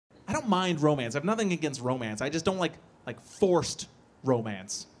don't mind romance. I have nothing against romance. I just don't like forced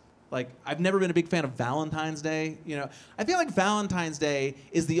romance. Like, I've never been a big fan of Valentine's Day. You know, I feel like Valentine's Day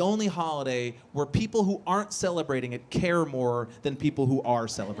is the only holiday where people who aren't celebrating it care more than people who are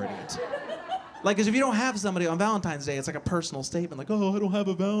celebrating it. Like, because if you don't have somebody on Valentine's Day, it's like a personal statement. Like, oh, I don't have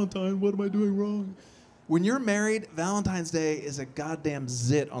a Valentine. What am I doing wrong? When you're married, Valentine's Day is a goddamn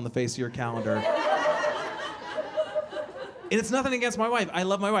zit on the face of your calendar. And it's nothing against my wife. I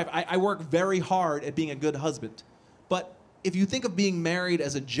love my wife. I work very hard at being a good husband. But if you think of being married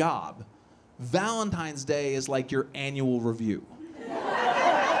as a job, Valentine's Day is like your annual review.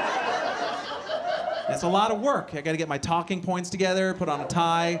 It's a lot of work. I gotta get my talking points together, put on a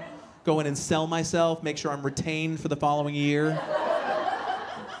tie, go in and sell myself, make sure I'm retained for the following year.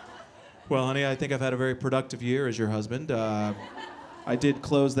 Well, honey, I think I've had a very productive year as your husband. I did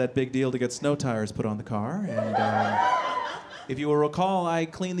close that big deal to get snow tires put on the car, and if you will recall, I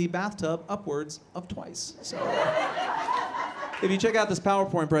cleaned the bathtub upwards of twice. So if you check out this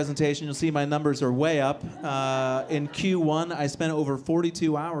PowerPoint presentation, you'll see my numbers are way up. In Q1, I spent over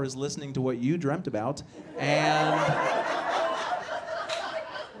 42 hours listening to what you dreamt about, and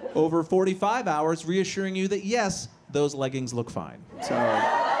over 45 hours reassuring you that, yes, those leggings look fine. So